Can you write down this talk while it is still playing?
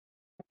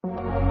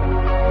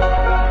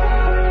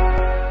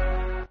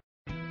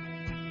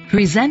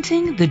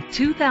Presenting the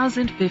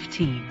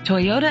 2015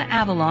 Toyota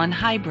Avalon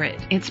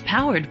Hybrid. It's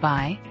powered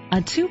by a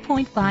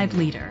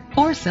 2.5-liter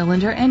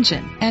 4-cylinder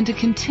engine and a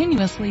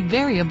continuously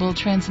variable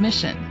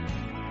transmission.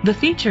 The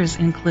features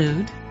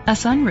include a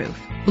sunroof,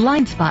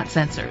 blind spot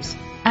sensors,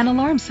 an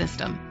alarm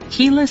system,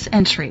 keyless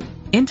entry,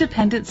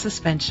 independent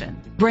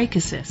suspension, brake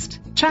assist,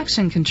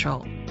 traction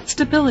control,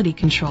 stability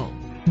control,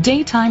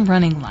 daytime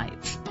running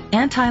lights,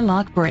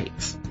 anti-lock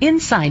brakes.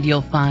 Inside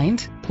you'll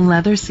find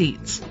leather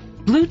seats,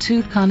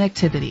 Bluetooth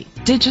connectivity,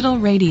 digital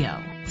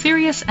radio,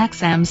 Sirius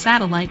XM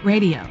satellite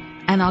radio,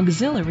 an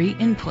auxiliary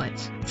input,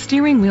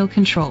 steering wheel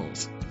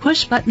controls,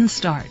 push button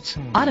start,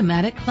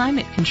 automatic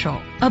climate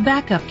control, a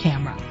backup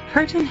camera,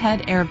 curtain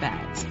head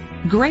airbags.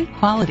 Great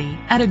quality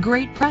at a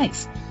great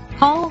price.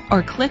 Call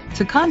or click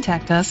to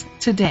contact us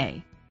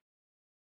today.